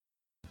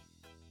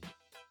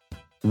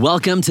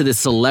Welcome to the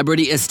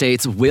Celebrity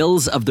Estates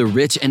Wills of the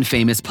Rich and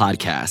Famous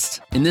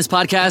podcast. In this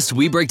podcast,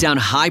 we break down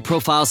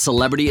high-profile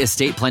celebrity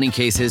estate planning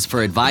cases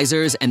for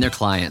advisors and their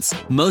clients.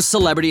 Most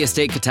celebrity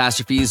estate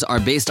catastrophes are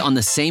based on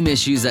the same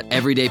issues that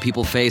everyday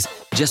people face,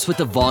 just with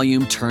the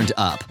volume turned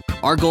up.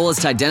 Our goal is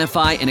to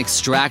identify and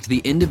extract the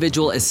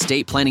individual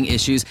estate planning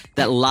issues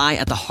that lie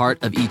at the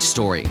heart of each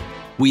story.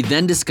 We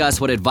then discuss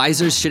what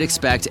advisors should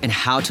expect and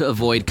how to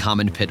avoid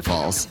common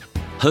pitfalls.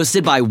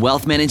 Hosted by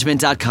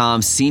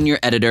wealthmanagement.com senior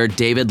editor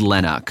David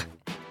Lennox.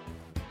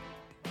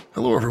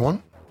 Hello,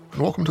 everyone,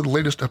 and welcome to the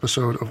latest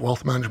episode of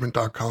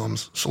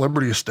wealthmanagement.com's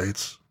Celebrity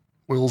Estates,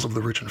 Wills of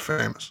the Rich and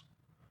Famous.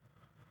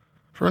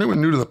 For anyone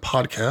new to the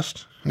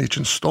podcast, in each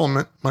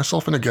installment,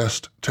 myself and a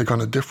guest take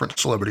on a different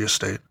celebrity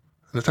estate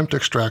and attempt to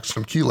extract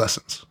some key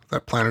lessons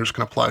that planners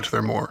can apply to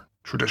their more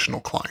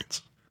traditional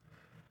clients.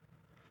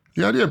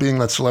 The idea being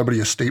that celebrity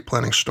estate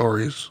planning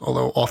stories,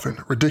 although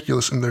often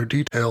ridiculous in their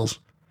details,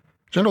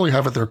 generally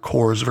have at their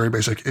cores very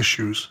basic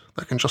issues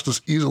that can just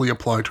as easily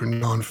apply to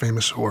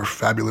non-famous or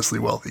fabulously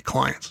wealthy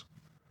clients.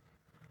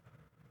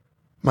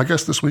 My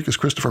guest this week is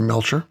Christopher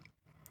Melcher.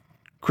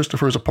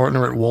 Christopher is a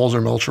partner at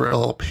Walser Melcher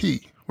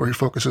LLP, where he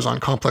focuses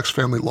on complex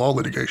family law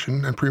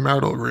litigation and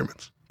premarital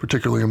agreements,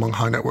 particularly among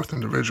high net worth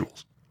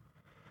individuals.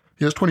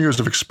 He has 20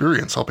 years of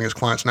experience helping his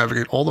clients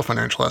navigate all the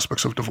financial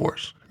aspects of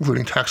divorce,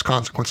 including tax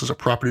consequences of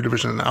property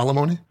division and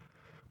alimony,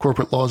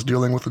 corporate laws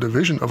dealing with the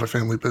division of a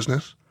family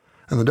business,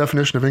 and the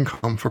definition of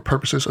income for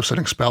purposes of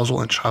setting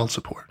spousal and child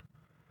support.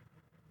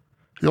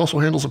 He also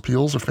handles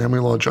appeals of family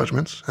law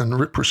judgments and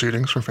writ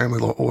proceedings from family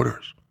law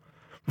orders.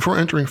 Before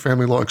entering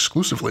family law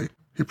exclusively,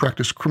 he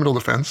practiced criminal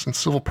defense and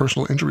civil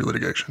personal injury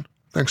litigation.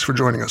 Thanks for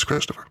joining us,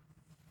 Christopher.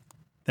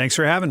 Thanks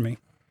for having me.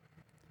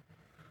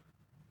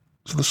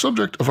 So the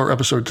subject of our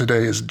episode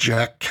today is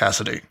Jack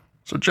Cassidy.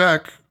 So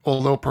Jack,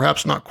 although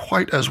perhaps not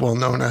quite as well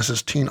known as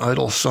his teen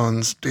idol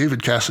sons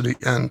David Cassidy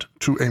and,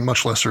 to a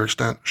much lesser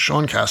extent,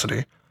 Sean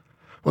Cassidy,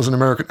 was an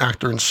American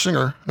actor and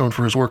singer known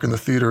for his work in the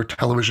theater,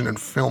 television, and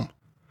film.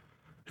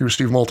 He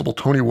received multiple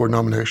Tony Award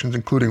nominations,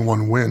 including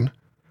one win,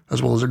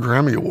 as well as a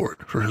Grammy Award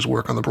for his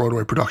work on the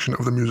Broadway production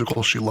of the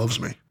musical She Loves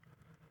Me.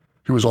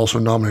 He was also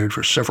nominated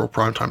for several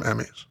Primetime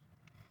Emmys.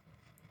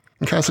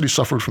 And Cassidy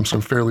suffered from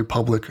some fairly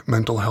public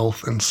mental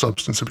health and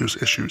substance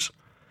abuse issues.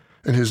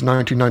 In his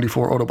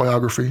 1994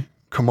 autobiography,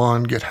 Come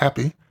On, Get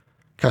Happy,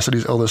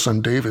 Cassidy's eldest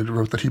son David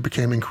wrote that he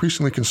became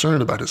increasingly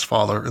concerned about his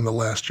father in the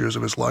last years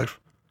of his life.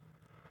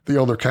 The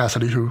elder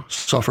Cassidy, who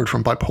suffered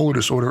from bipolar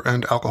disorder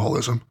and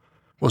alcoholism,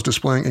 was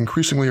displaying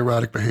increasingly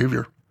erratic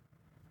behavior.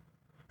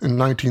 In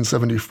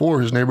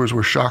 1974, his neighbors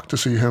were shocked to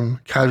see him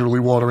casually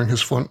watering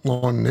his front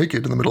lawn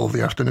naked in the middle of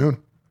the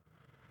afternoon.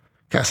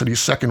 Cassidy's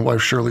second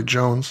wife, Shirley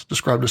Jones,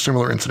 described a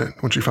similar incident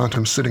when she found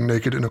him sitting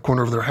naked in a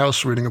corner of their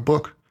house reading a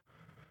book.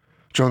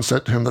 Jones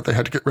said to him that they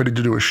had to get ready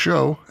to do a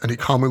show, and he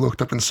calmly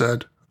looked up and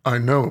said, "I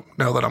know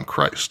now that I'm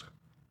Christ."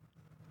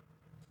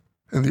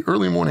 In the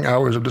early morning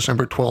hours of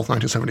December 12,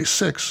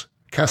 1976,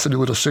 Cassidy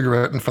lit a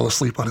cigarette and fell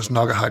asleep on his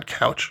Naugahyde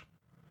couch.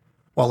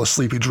 While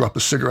asleep, he dropped the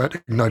cigarette,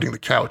 igniting the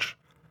couch.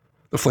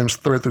 The flames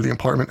threaded through the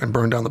apartment and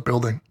burned down the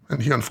building,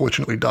 and he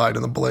unfortunately died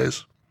in the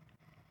blaze.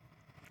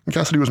 And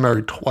Cassidy was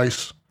married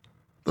twice.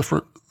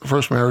 The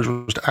first marriage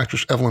was to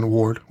actress Evelyn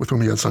Ward, with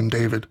whom he had son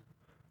David,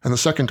 and the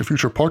second to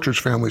future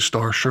Partridge Family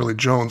star Shirley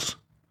Jones,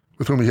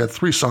 with whom he had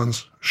three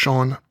sons,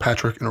 Sean,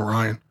 Patrick, and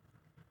Ryan.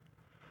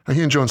 And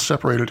he and Jones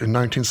separated in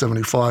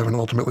 1975 and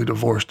ultimately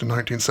divorced in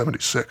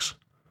 1976.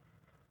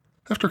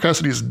 After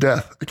Cassidy's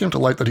death, it came to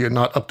light that he had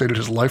not updated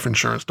his life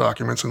insurance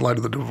documents in light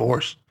of the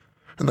divorce,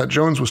 and that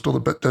Jones was still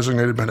the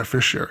designated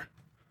beneficiary.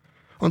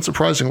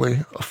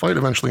 Unsurprisingly, a fight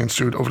eventually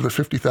ensued over the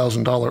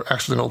 $50,000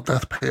 accidental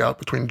death payout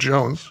between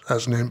Jones,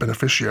 as named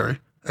beneficiary,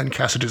 and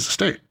Cassidy's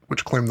estate,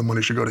 which claimed the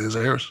money should go to his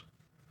heirs.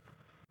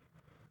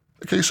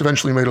 The case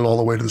eventually made it all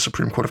the way to the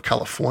Supreme Court of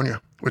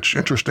California, which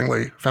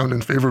interestingly found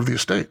in favor of the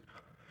estate,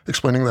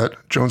 explaining that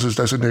Jones's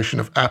designation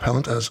of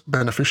appellant as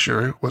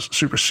beneficiary was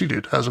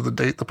superseded as of the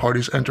date the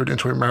parties entered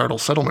into a marital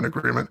settlement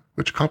agreement,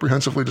 which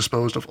comprehensively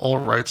disposed of all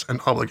rights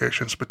and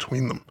obligations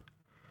between them.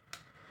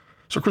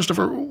 So,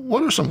 Christopher,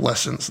 what are some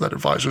lessons that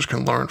advisors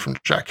can learn from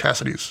Jack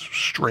Cassidy's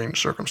strange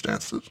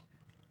circumstances?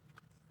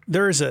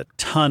 There's a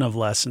ton of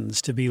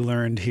lessons to be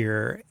learned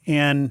here,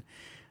 and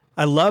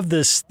I love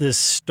this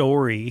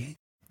story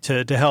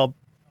to help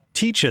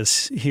teach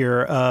us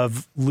here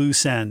of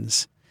loose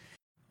ends.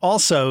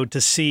 Also,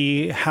 to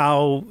see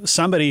how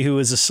somebody who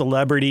is a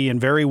celebrity and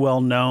very well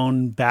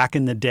known back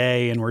in the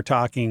day, and we're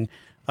talking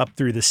up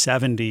through the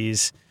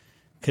 70s,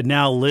 could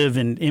now live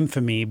in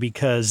infamy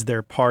because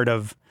they're part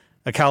of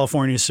a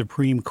California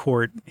Supreme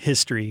Court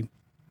history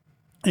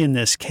in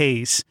this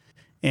case.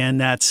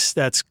 And that's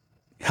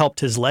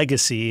helped his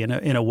legacy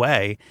in a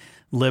way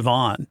live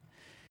on.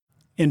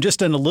 And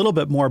just in a little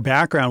bit more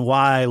background,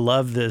 why I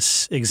love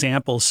this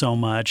example so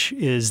much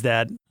is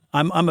that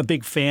I'm a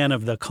big fan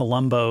of the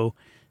Columbo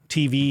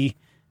TV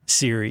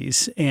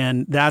series.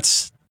 And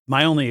that's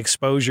my only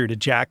exposure to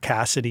Jack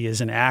Cassidy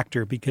as an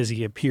actor, because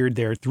he appeared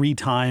there 3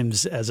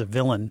 times as a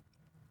villain.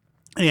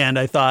 And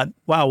I thought,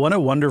 wow, what a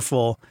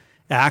wonderful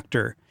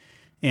actor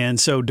and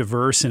so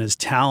diverse in his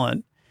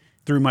talent.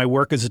 Through my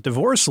work as a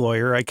divorce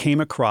lawyer, I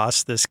came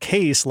across this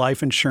case,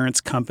 Life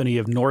Insurance Company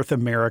of North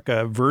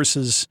America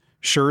versus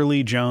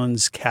Shirley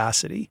Jones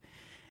Cassidy.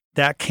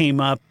 That came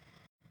up,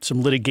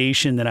 some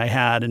litigation that I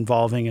had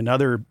involving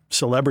another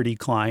celebrity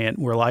client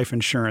where life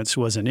insurance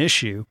was an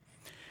issue.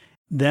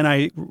 Then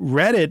I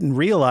read it and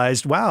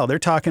realized, wow, they're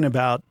talking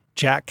about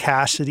Jack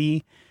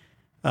Cassidy,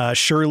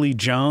 Shirley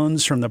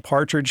Jones from the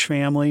Partridge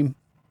Family.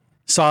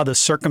 Saw the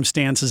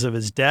circumstances of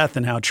his death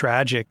and how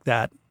tragic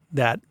that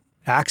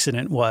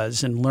accident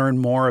was, and learned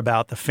more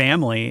about the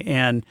family.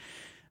 And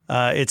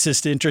it's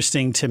just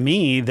interesting to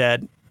me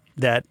that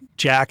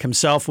Jack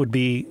himself would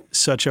be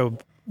such a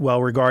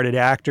well-regarded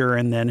actor,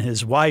 and then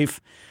his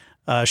wife,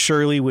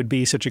 Shirley, would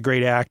be such a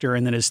great actor,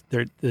 and then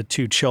the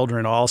two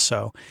children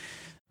also.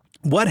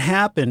 What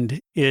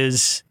happened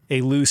is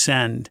a loose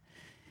end.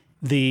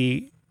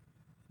 The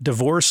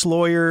divorce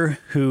lawyer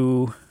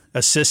who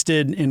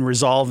assisted in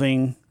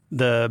resolving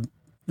the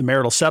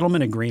marital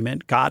settlement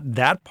agreement got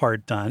that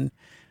part done.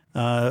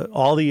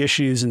 All the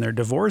issues in their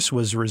divorce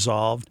was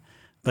resolved,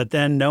 but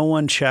then no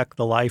one checked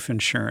the life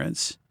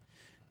insurance,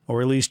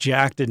 or at least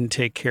Jack didn't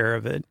take care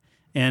of it.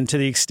 And to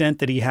the extent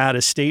that he had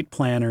estate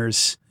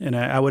planners, and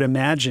I would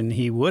imagine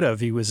he would have,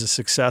 he was a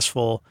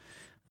successful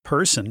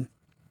person,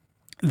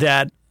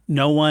 that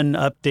no one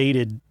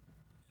updated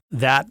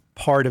that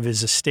part of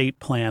his estate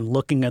plan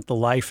looking at the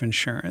life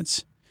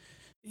insurance.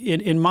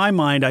 In my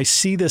mind, I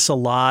see this a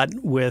lot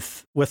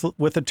with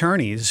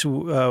attorneys.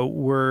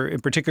 We're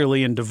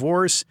particularly in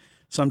divorce,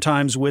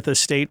 sometimes with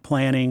estate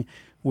planning.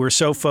 We're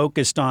so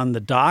focused on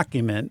the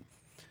document,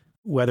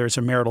 whether it's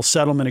a marital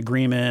settlement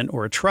agreement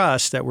or a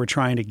trust, that we're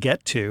trying to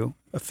get to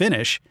a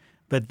finish,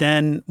 but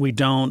then we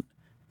don't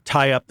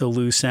tie up the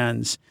loose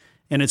ends.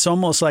 And it's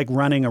almost like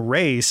running a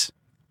race.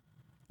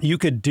 You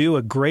could do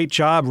a great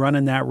job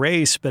running that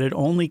race, but it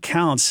only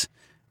counts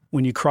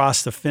when you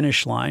cross the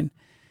finish line.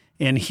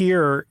 And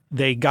here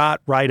they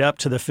got right up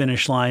to the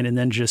finish line and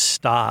then just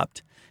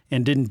stopped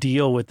and didn't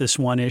deal with this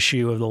one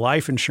issue of the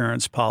life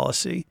insurance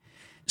policy.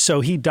 So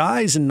he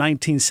dies in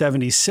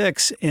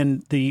 1976,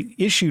 and the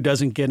issue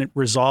doesn't get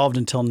resolved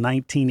until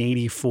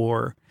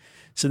 1984.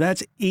 So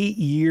that's 8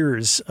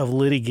 years of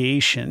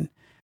litigation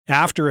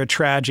after a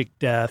tragic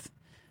death.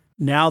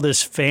 Now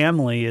this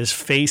family is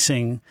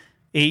facing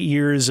 8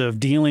 years of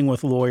dealing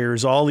with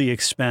lawyers, all the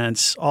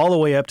expense, all the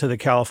way up to the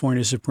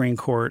California Supreme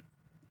Court,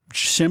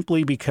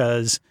 simply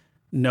because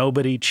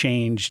nobody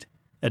changed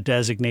a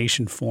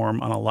designation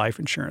form on a life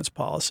insurance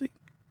policy.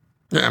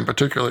 Yeah, and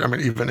particularly, I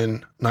mean, even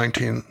in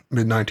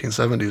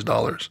mid-1970s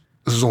dollars,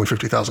 this is only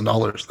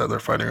 $50,000 that they're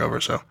fighting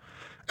over. So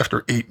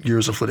after 8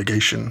 years of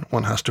litigation,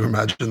 one has to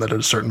imagine that at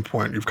a certain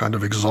point, you've kind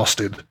of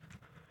exhausted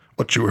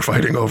what you were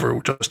fighting over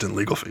just in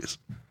legal fees.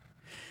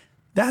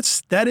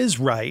 That is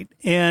right.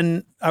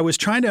 And I was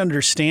trying to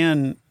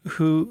understand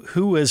who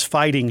was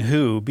fighting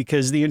who,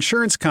 because the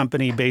insurance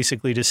company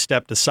basically just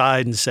stepped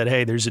aside and said,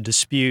 hey, there's a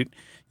dispute.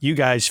 You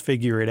guys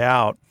figure it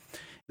out.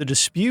 The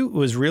dispute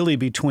was really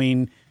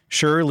between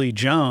Shirley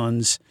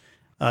Jones,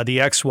 the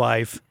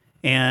ex-wife,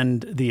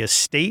 and the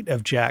estate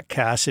of Jack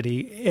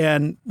Cassidy.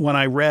 And when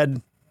I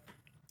read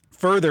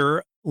further,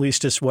 at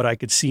least just what I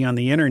could see on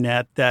the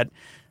internet, that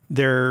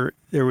there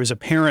was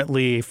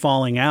apparently a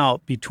falling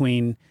out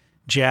between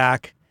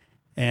Jack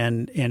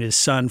and his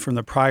son from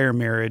the prior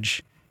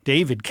marriage,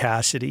 David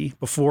Cassidy,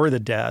 before the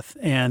death,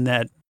 and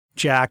that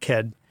Jack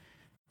had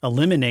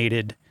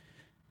eliminated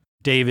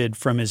David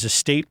from his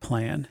estate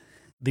plan.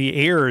 The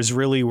heirs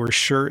really were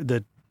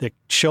the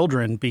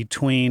children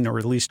between, or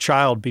at least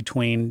child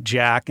between,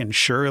 Jack and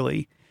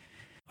Shirley.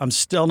 I'm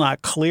still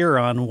not clear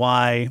on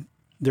why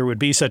there would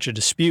be such a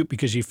dispute,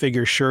 because you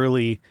figure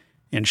Shirley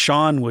and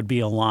Sean would be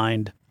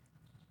aligned.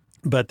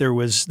 But there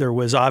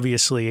was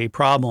obviously a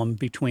problem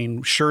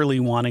between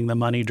Shirley wanting the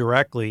money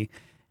directly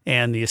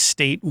and the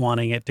estate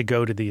wanting it to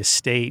go to the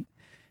estate.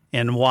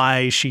 And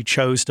why she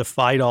chose to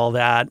fight all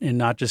that and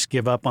not just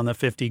give up on the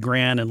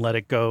 $50,000 and let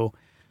it go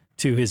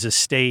to his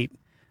estate,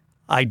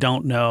 I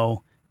don't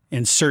know,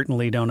 and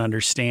certainly don't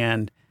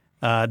understand.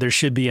 There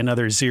should be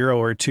another 0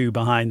 or 2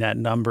 behind that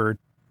number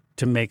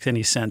to make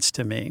any sense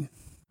to me.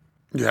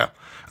 Yeah.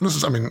 And this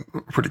is, a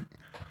pretty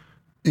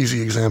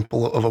easy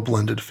example of a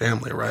blended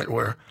family, right?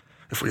 Where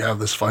if we have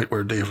this fight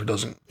where David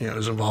is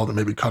involved and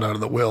maybe cut out of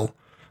the will,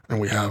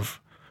 and we have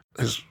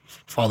his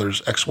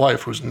father's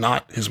ex-wife who's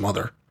not his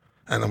mother,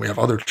 and then we have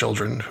other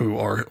children who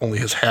are only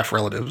his half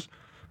relatives,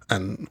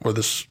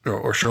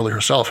 or Shirley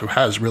herself, who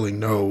has really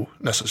no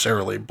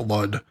necessarily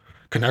blood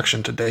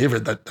connection to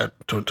David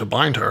to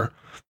bind her.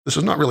 This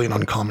is not really an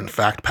uncommon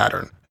fact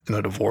pattern in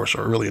a divorce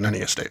or really in any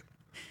estate.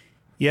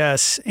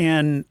 Yes,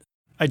 and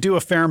I do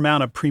a fair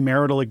amount of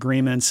premarital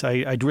agreements.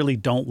 I really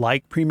don't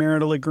like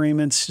premarital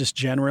agreements just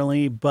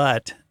generally,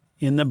 but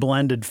in the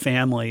blended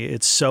family,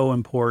 it's so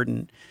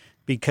important,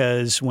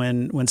 because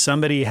when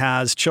somebody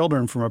has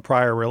children from a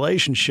prior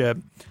relationship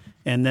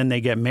and then they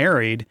get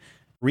married,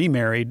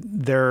 remarried,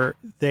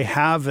 they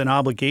have an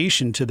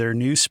obligation to their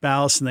new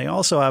spouse, and they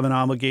also have an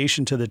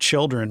obligation to the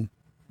children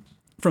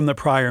from the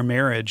prior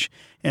marriage.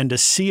 And to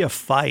see a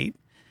fight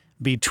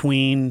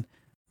between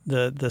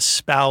the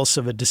spouse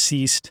of a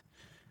deceased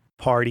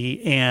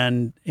party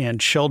and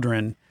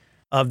children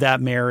of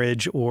that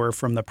marriage or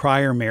from the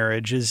prior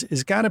marriage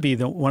is got to be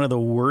one of the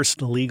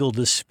worst legal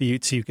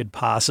disputes you could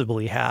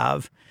possibly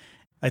have.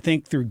 I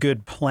think through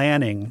good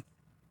planning,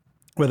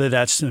 whether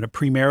that's in a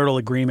premarital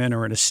agreement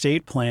or an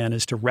estate plan,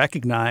 is to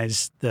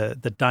recognize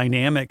the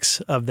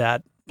dynamics of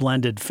that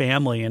blended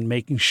family and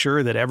making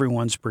sure that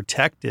everyone's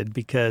protected,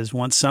 because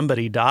once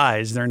somebody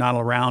dies, they're not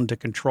around to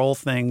control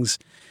things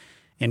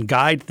and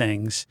guide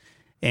things,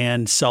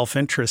 and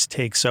self-interest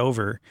takes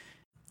over.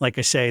 Like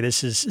I say,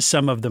 this is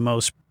some of the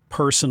most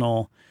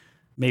personal,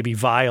 maybe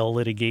vile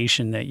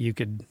litigation that you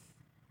could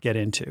get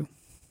into.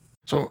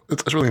 So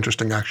it's really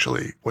interesting,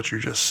 actually, what you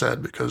just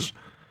said, because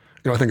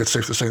I think it's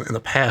safe to say in the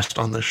past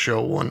on this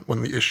show,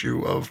 when the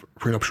issue of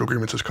prenuptial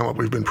agreements has come up,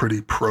 we've been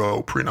pretty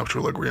pro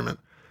prenuptial agreement.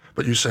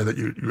 But you say that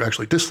you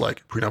actually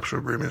dislike prenuptial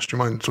agreements. Do you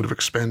mind sort of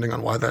expanding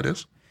on why that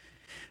is?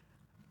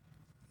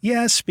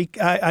 Yes,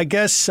 I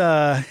guess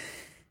I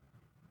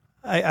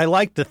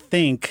like to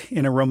think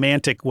in a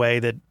romantic way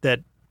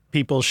that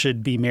people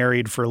should be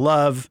married for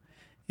love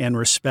and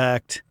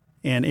respect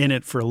and in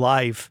it for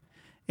life.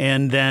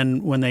 And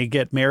then when they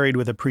get married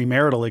with a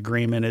premarital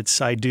agreement,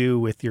 it's I do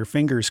with your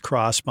fingers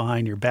crossed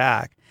behind your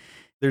back.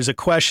 There's a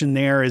question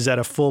there, is that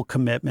a full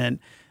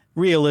commitment?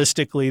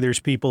 Realistically, there's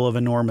people of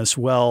enormous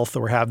wealth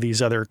or have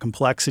these other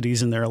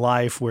complexities in their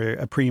life where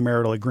a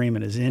premarital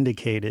agreement is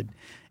indicated.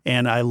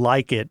 And I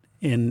like it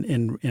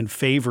and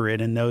favor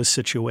it in those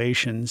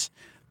situations.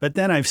 But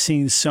then I've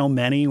seen so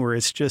many where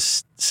it's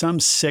just some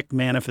sick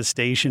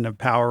manifestation of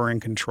power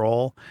and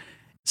control,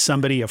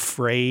 somebody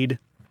afraid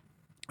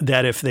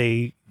that if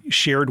they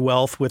shared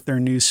wealth with their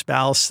new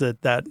spouse,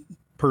 that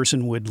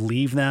person would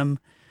leave them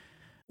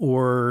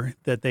or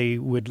that they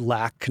would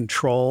lack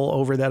control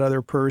over that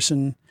other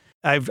person.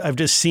 I've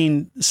just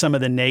seen some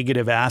of the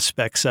negative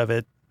aspects of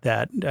it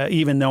that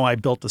even though I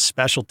built a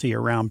specialty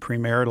around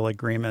premarital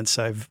agreements,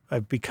 I've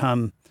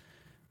become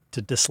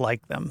to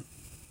dislike them.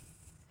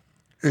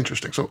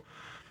 Interesting. So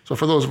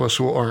for those of us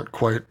who aren't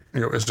quite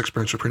as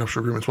experienced with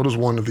prenuptial agreements, what does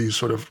one of these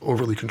sort of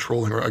overly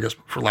controlling, or I guess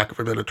for lack of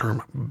a better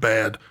term,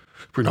 bad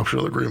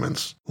prenuptial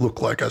agreements look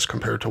like as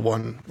compared to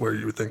one where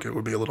you would think it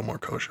would be a little more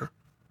kosher?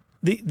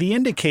 The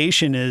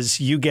indication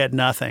is you get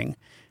nothing.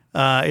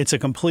 It's a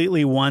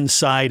completely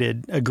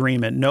one-sided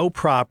agreement. No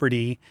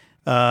property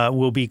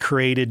will be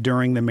created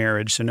during the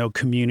marriage, so no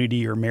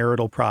community or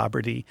marital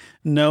property,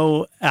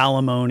 no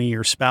alimony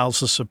or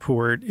spousal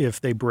support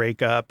if they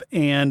break up,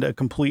 and a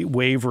complete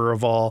waiver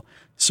of all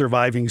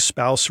surviving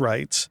spouse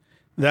rights.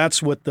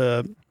 That's what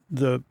the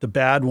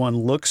bad one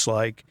looks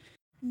like.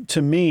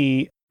 To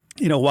me,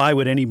 why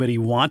would anybody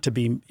want to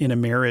be in a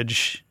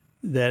marriage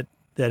that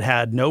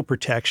had no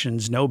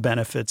protections, no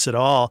benefits at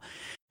all?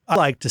 I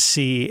like to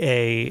see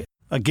a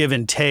give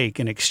and take,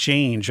 an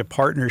exchange, a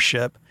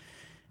partnership,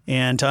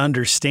 and to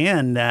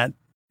understand that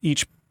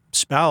each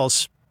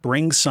spouse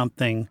brings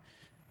something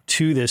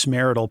to this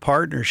marital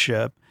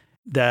partnership,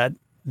 that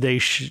there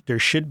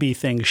should be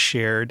things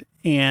shared.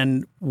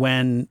 And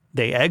when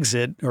they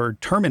exit or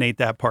terminate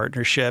that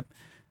partnership,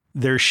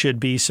 there should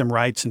be some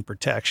rights and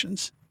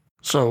protections.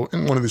 So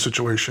in one of these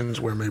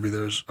situations where maybe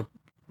there's a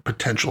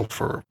potential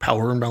for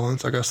power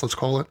imbalance, I guess let's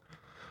call it,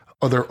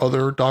 are there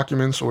other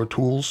documents or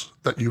tools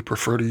that you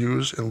prefer to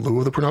use in lieu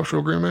of the prenuptial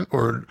agreement,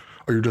 or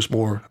are you just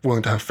more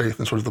willing to have faith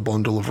in sort of the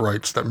bundle of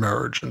rights that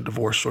marriage and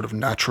divorce sort of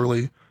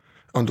naturally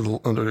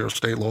under your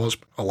state laws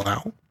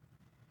allow?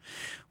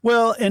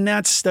 Well, and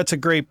that's a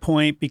great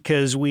point,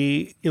 because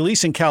we, at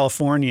least in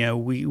California,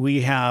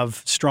 we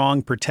have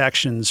strong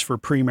protections for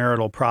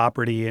premarital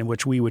property, in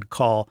which we would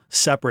call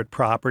separate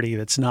property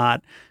that's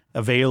not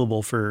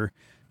available for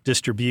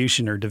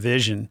distribution or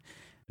division,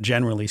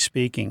 generally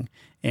speaking.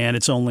 And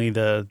it's only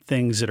the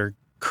things that are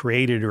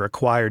created or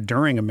acquired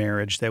during a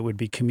marriage that would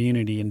be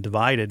community and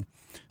divided.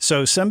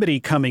 So somebody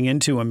coming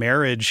into a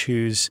marriage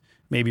who's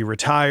maybe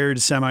retired,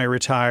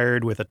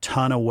 semi-retired, with a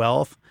ton of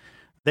wealth,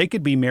 they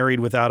could be married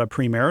without a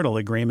premarital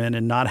agreement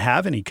and not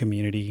have any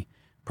community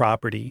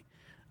property.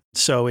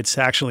 So it's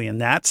actually in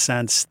that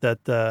sense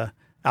that the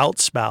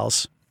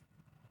outspouse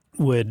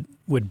would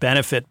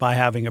benefit by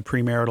having a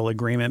premarital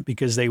agreement,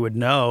 because they would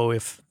know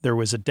if there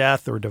was a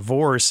death or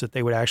divorce that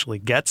they would actually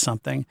get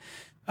something.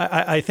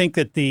 I think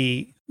that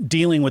the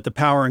dealing with the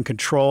power and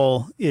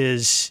control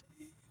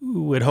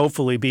would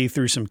hopefully be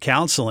through some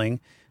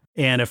counseling.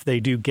 And if they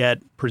do get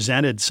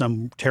presented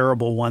some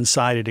terrible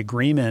one-sided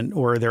agreement,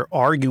 or they're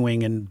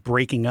arguing and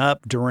breaking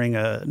up during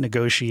a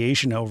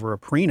negotiation over a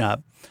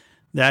prenup,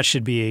 that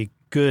should be a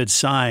good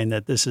sign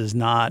that this is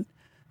not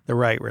the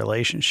right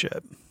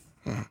relationship.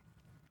 Hmm.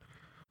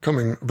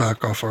 Coming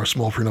back off our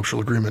small prenuptial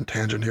agreement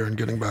tangent here and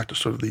getting back to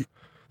sort of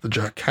the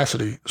Jack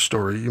Cassidy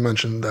story, you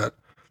mentioned that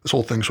this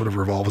whole thing sort of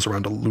revolves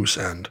around a loose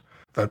end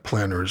that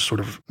planners sort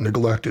of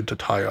neglected to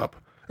tie up.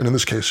 And in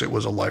this case, it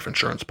was a life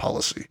insurance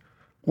policy.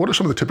 What are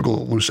some of the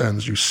typical loose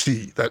ends you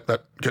see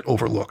that get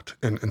overlooked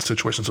in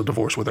situations of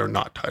divorce where they're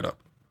not tied up?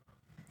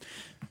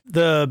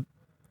 The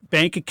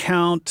bank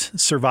account,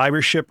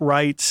 survivorship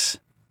rights,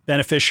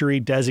 beneficiary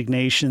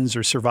designations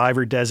or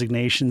survivor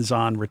designations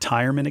on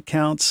retirement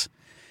accounts.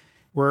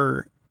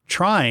 We're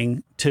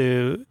trying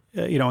to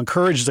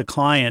encourage the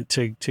client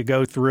to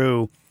go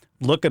through,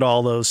 look at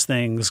all those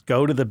things,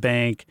 go to the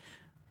bank,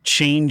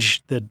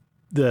 change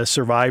the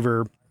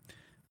survivor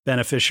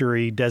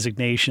beneficiary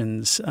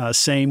designations.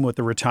 Same with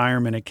the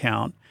retirement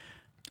account.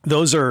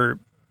 Those are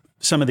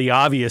some of the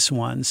obvious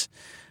ones.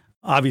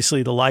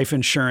 Obviously, the life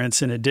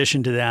insurance, in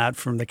addition to that,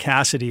 from the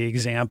Cassidy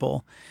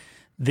example,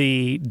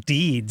 the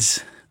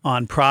deeds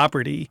on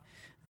property,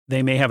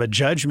 they may have a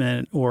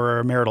judgment or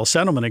a marital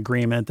settlement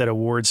agreement that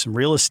awards some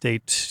real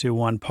estate to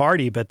one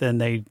party, but then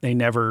they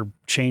never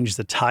change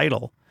the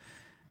title.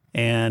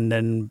 And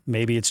then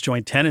maybe it's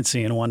joint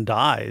tenancy and one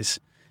dies.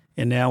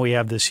 And now we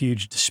have this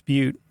huge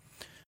dispute.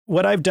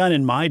 What I've done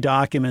in my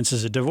documents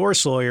as a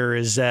divorce lawyer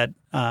is that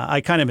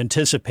I kind of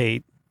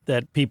anticipate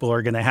that people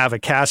are going to have a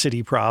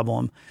Cassidy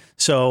problem.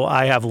 So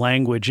I have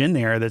language in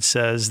there that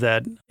says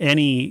that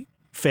any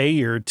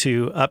failure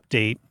to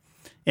update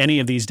any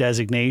of these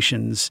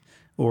designations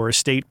or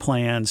estate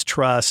plans,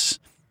 trusts,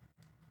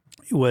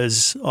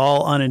 was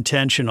all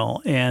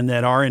unintentional, and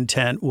that our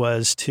intent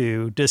was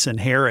to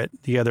disinherit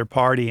the other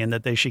party and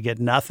that they should get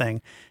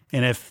nothing.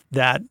 And if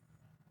that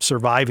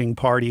surviving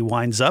party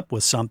winds up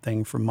with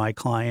something from my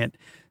client,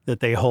 that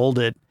they hold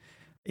it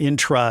in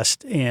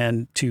trust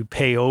and to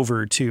pay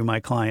over to my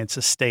client's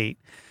estate.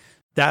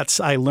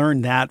 I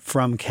learned that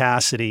from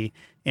Cassidy,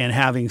 and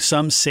having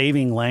some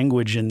saving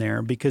language in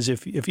there, because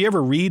if you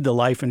ever read the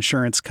Life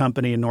Insurance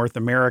Company in North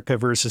America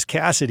versus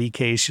Cassidy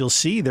case, you'll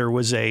see there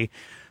was an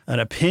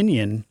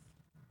opinion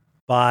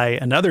by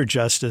another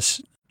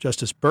Justice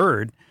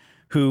Byrd,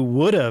 who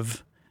would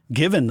have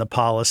given the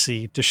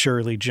policy to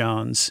Shirley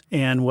Jones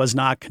and was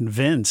not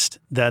convinced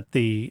that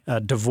the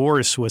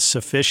divorce was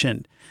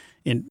sufficient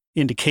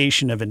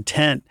indication of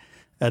intent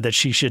that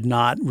she should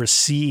not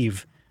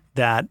receive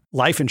that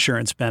life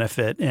insurance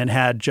benefit. And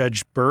had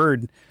Judge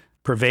Byrd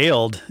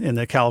prevailed in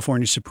the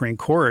California Supreme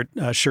Court,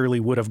 Shirley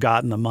would have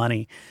gotten the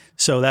money.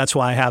 So that's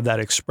why I have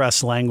that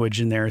express language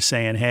in there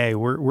saying, hey,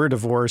 we're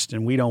divorced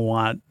and we don't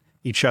want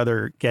each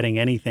other getting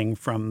anything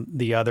from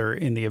the other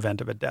in the event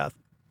of a death.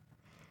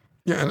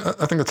 Yeah, and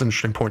I think that's an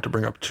interesting point to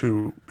bring up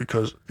too,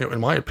 because in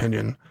my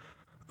opinion,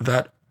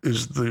 that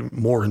is the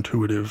more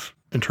intuitive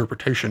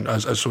interpretation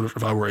as sort of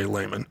if I were a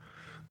layman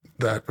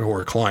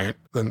or a client,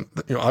 then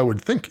I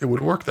would think it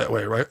would work that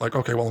way, right? Like,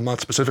 okay, well, I'm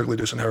not specifically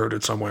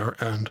disinherited somewhere,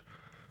 and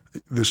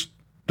this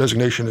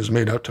designation is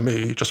made out to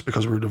me just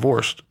because we're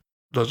divorced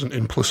doesn't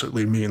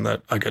implicitly mean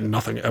that I get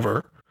nothing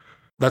ever.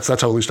 That's how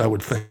at least I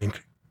would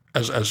think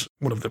as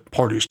one of the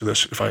parties to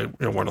this if I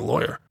weren't a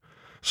lawyer.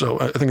 So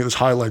I think this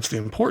highlights the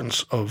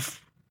importance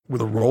of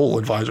with a role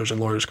advisors and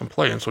lawyers can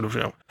play and sort of,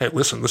 hey,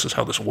 listen, this is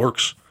how this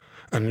works.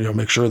 And,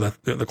 make sure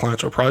that the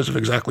clients are apprised of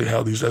exactly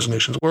how these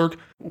designations work,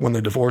 when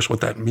they divorce,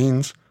 what that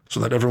means, so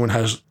that everyone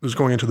is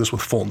going into this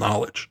with full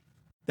knowledge.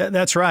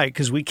 That's right,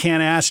 because we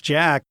can't ask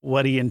Jack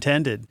what he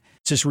intended.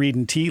 Just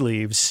reading tea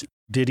leaves.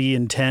 Did he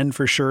intend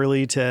for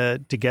Shirley to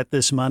get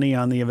this money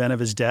on the event of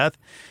his death?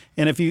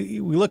 And if we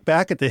look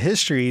back at the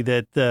history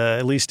that,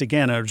 at least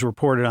again, it was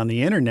reported on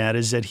the internet,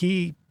 is that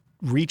he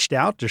reached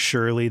out to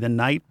Shirley the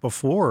night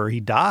before he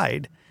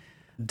died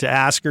to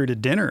ask her to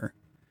dinner,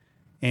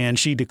 and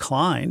she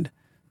declined.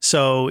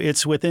 So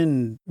it's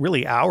within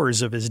really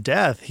hours of his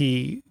death,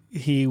 he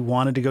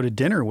wanted to go to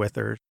dinner with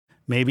her.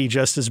 Maybe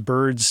Justice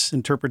Byrd's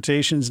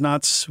interpretations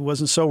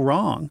wasn't so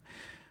wrong.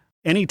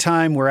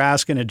 Anytime we're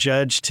asking a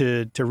judge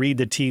to read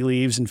the tea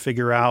leaves and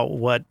figure out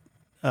what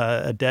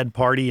a dead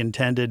party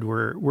intended,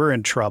 we're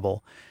in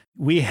trouble.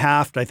 We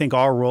have to, I think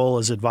our role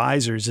as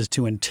advisors is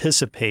to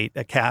anticipate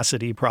a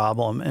Cassidy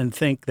problem and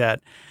think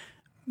that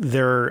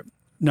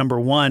number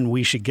one,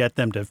 we should get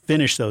them to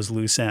finish those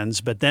loose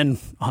ends. But then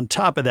on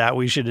top of that,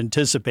 we should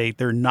anticipate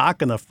they're not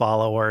going to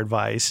follow our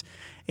advice,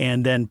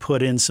 and then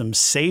put in some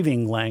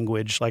saving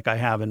language like I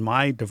have in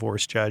my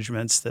divorce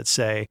judgments that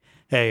say,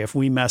 hey, if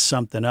we mess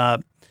something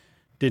up,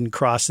 didn't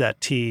cross that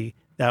T,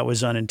 that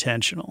was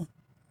unintentional.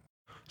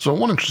 So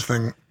one interesting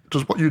thing,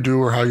 does what you do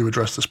or how you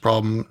address this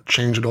problem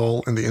change at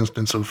all in the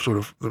instance of sort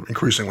of the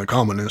increasingly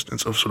common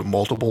instance of sort of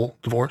multiple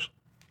divorce?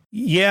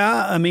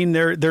 Yeah, I mean,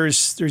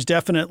 there's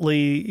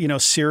definitely,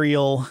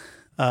 serial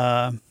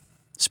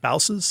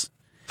spouses.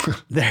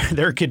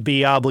 There could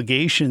be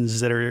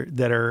obligations that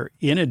are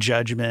in a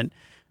judgment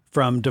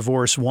from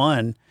divorce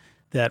 1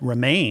 that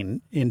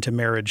remain into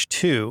marriage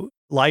 2.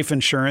 Life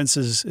insurance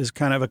is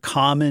kind of a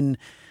common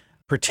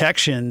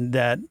protection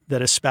that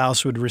a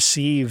spouse would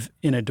receive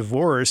in a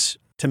divorce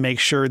to make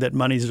sure that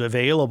money's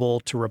available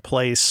to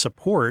replace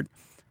support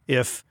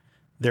if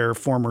their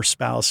former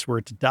spouse were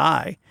to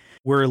die.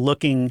 We're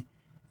looking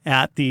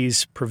at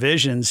these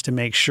provisions to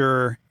make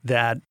sure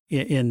that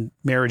in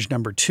marriage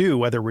number 2,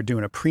 whether we're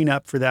doing a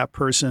prenup for that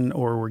person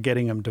or we're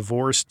getting them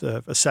divorced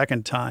a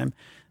second time,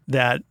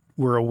 that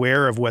were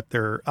aware of what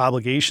their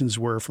obligations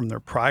were from their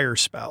prior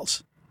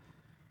spouse.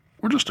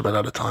 We're just about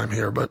out of time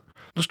here, but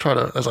just try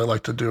to, as I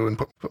like to do and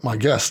put my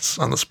guests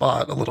on the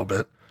spot a little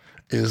bit,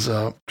 is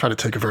try to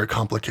take a very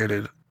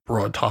complicated,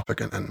 broad topic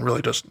and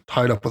really just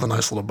tie it up with a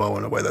nice little bow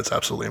in a way that's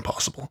absolutely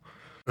impossible.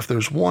 If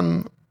there's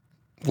one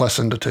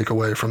lesson to take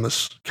away from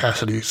this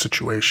Cassidy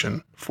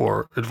situation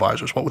for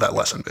advisors, what would that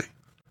lesson be?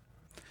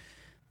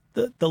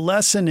 The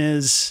lesson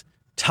is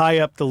tie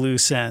up the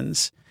loose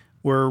ends.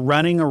 We're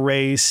running a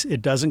race.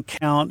 It doesn't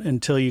count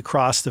until you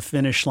cross the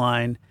finish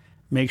line.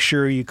 Make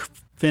sure you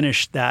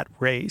finish that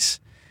race,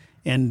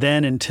 and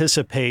then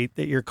anticipate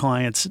that your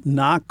client's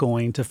not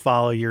going to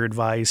follow your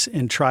advice,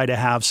 and try to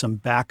have some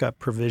backup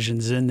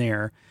provisions in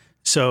there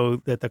so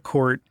that the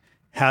court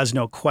has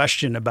no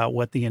question about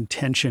what the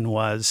intention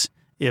was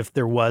if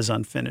there was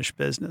unfinished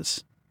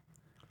business.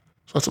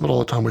 So that's about all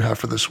the time we have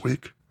for this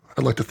week.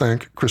 I'd like to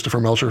thank Christopher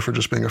Melcher for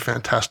just being a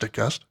fantastic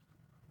guest.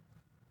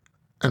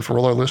 And for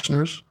all our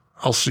listeners,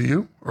 I'll see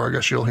you, or I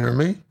guess you'll hear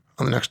me,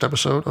 on the next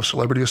episode of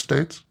Celebrity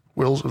Estates,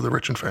 Wills of the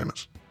Rich and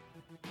Famous.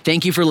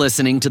 Thank you for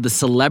listening to the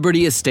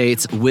Celebrity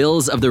Estates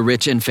Wills of the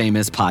Rich and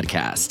Famous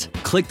podcast.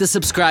 Click the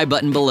subscribe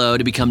button below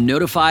to become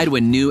notified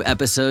when new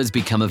episodes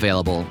become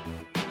available.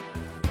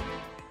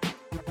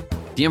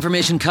 The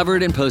information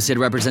covered and posted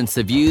represents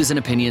the views and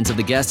opinions of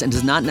the guest and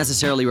does not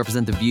necessarily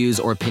represent the views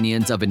or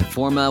opinions of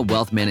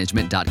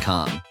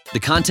InformaWealthManagement.com. The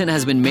content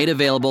has been made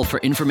available for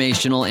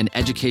informational and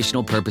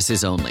educational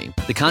purposes only.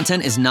 The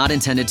content is not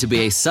intended to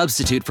be a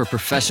substitute for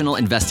professional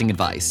investing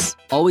advice.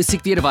 Always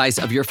seek the advice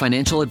of your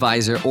financial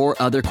advisor or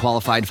other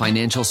qualified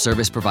financial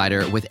service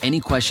provider with any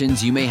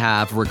questions you may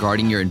have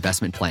regarding your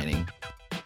investment planning.